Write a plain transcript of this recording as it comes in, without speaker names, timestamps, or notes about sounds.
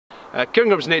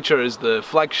Cairngorms Nature is the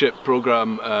flagship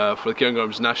programme for the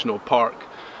Cairngorms National Park.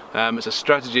 It's a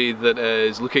strategy that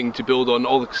is looking to build on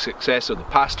all the success of the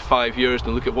past 5 years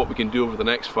and look at what we can do over the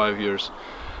next 5 years.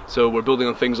 So we're building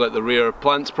on things like the rare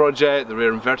plants project, the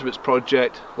rare invertebrates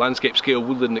project, landscape scale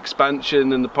woodland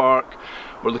expansion in the park.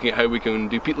 We're looking at how we can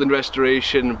do peatland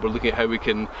restoration. We're looking at how we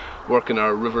can work in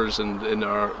our rivers and in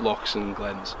our lochs and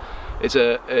glens. It's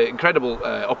an incredible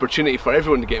opportunity for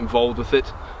everyone to get involved with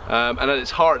it, and at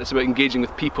its heart it's about engaging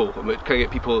with people, about trying to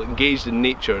get people engaged in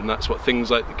nature, and that's what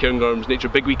things like the Cairngorms Nature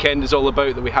Big Weekend is all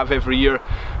about, that we have every year,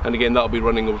 and again that'll be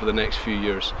running over the next few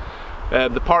years.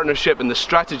 The partnership and the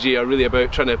strategy are really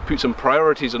about trying to put some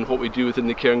priorities on what we do within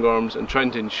the Cairngorms and trying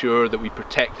to ensure that we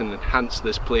protect and enhance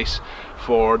this place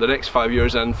for the next 5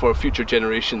 years and for future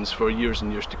generations for years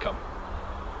and years to come.